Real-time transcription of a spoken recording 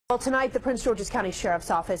Well, tonight, the Prince George's County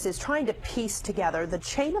Sheriff's Office is trying to piece together the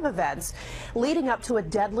chain of events leading up to a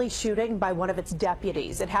deadly shooting by one of its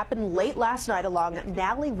deputies. It happened late last night along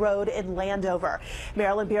Nally Road in Landover.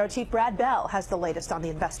 Maryland Bureau Chief Brad Bell has the latest on the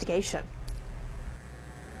investigation.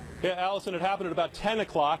 Yeah, Allison, it happened at about 10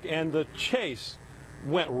 o'clock, and the chase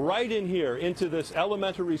went right in here into this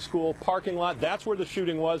elementary school parking lot. That's where the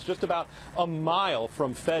shooting was, just about a mile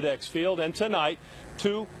from FedEx Field. And tonight,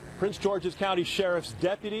 two Prince George's County Sheriff's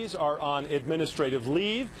deputies are on administrative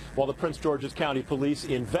leave while the Prince George's County Police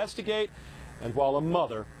investigate and while a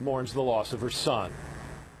mother mourns the loss of her son.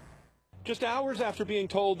 Just hours after being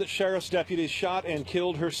told that sheriff's deputies shot and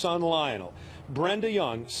killed her son Lionel, Brenda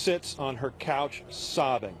Young sits on her couch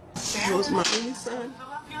sobbing. That was my only son.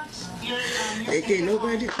 They can't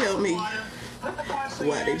nobody tell me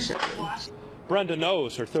why they shot him. Brenda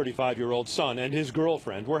knows her 35-year-old son and his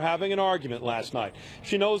girlfriend were having an argument last night.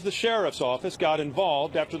 She knows the sheriff's office got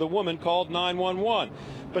involved after the woman called 911,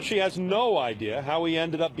 but she has no idea how he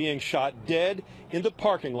ended up being shot dead in the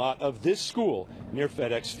parking lot of this school near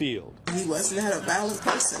FedEx Field. He wasn't a violent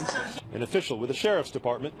person. An official with the sheriff's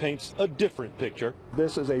department paints a different picture.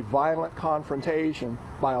 This is a violent confrontation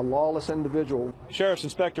by a lawless individual. Sheriff's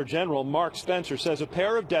Inspector General Mark Spencer says a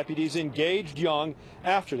pair of deputies engaged Young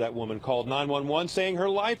after that woman called 911, saying her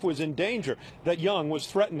life was in danger, that Young was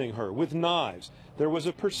threatening her with knives. There was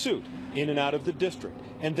a pursuit in and out of the district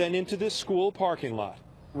and then into this school parking lot.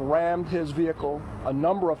 Rammed his vehicle a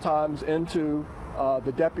number of times into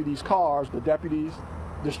the deputies' cars. The deputies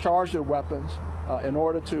discharged their weapons in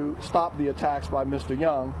order to stop the attacks by Mr.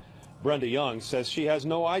 Young. Brenda Young says she has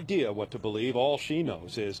no idea what to believe. All she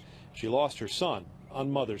knows is she lost her son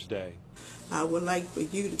on Mother's Day. I would like for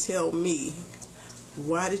you to tell me,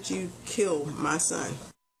 why did you kill my son?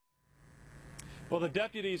 Well, the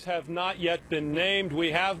deputies have not yet been named.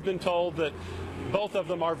 We have been told that both of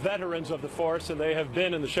them are veterans of the force, and they have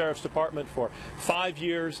been in the Sheriff's Department for 5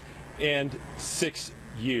 years and 6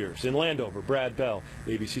 years. In Landover, Brad Bell,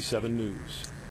 ABC 7 News.